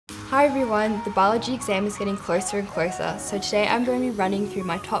Hi everyone, the biology exam is getting closer and closer, so today I'm going to be running through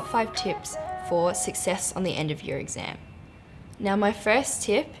my top 5 tips for success on the end of year exam. Now my first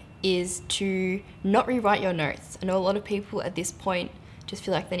tip is to not rewrite your notes. I know a lot of people at this point just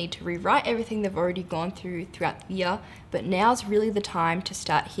feel like they need to rewrite everything they've already gone through throughout the year, but now's really the time to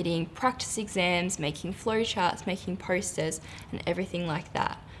start hitting practice exams, making flowcharts, making posters, and everything like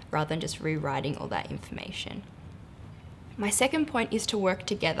that, rather than just rewriting all that information. My second point is to work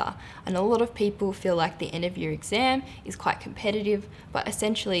together. I know a lot of people feel like the end of year exam is quite competitive, but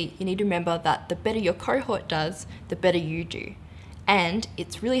essentially you need to remember that the better your cohort does, the better you do. And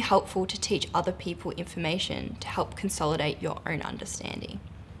it's really helpful to teach other people information to help consolidate your own understanding.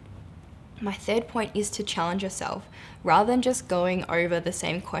 My third point is to challenge yourself. Rather than just going over the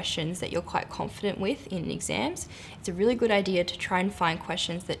same questions that you're quite confident with in exams, it's a really good idea to try and find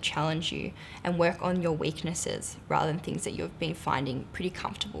questions that challenge you and work on your weaknesses rather than things that you've been finding pretty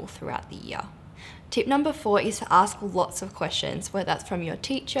comfortable throughout the year. Tip number 4 is to ask lots of questions, whether that's from your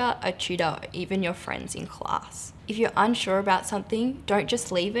teacher, a tutor, or even your friends in class. If you're unsure about something, don't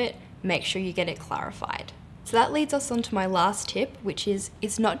just leave it, make sure you get it clarified. So that leads us on to my last tip, which is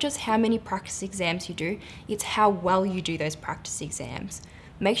it's not just how many practice exams you do, it's how well you do those practice exams.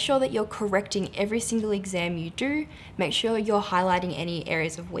 Make sure that you're correcting every single exam you do, make sure you're highlighting any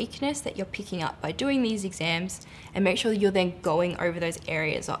areas of weakness that you're picking up by doing these exams, and make sure that you're then going over those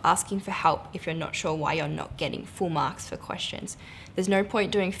areas or asking for help if you're not sure why you're not getting full marks for questions. There's no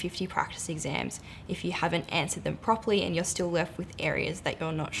point doing 50 practice exams if you haven't answered them properly and you're still left with areas that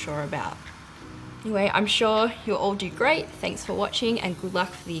you're not sure about. Anyway, I'm sure you'll all do great. Thanks for watching and good luck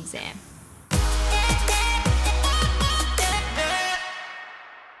for the exam.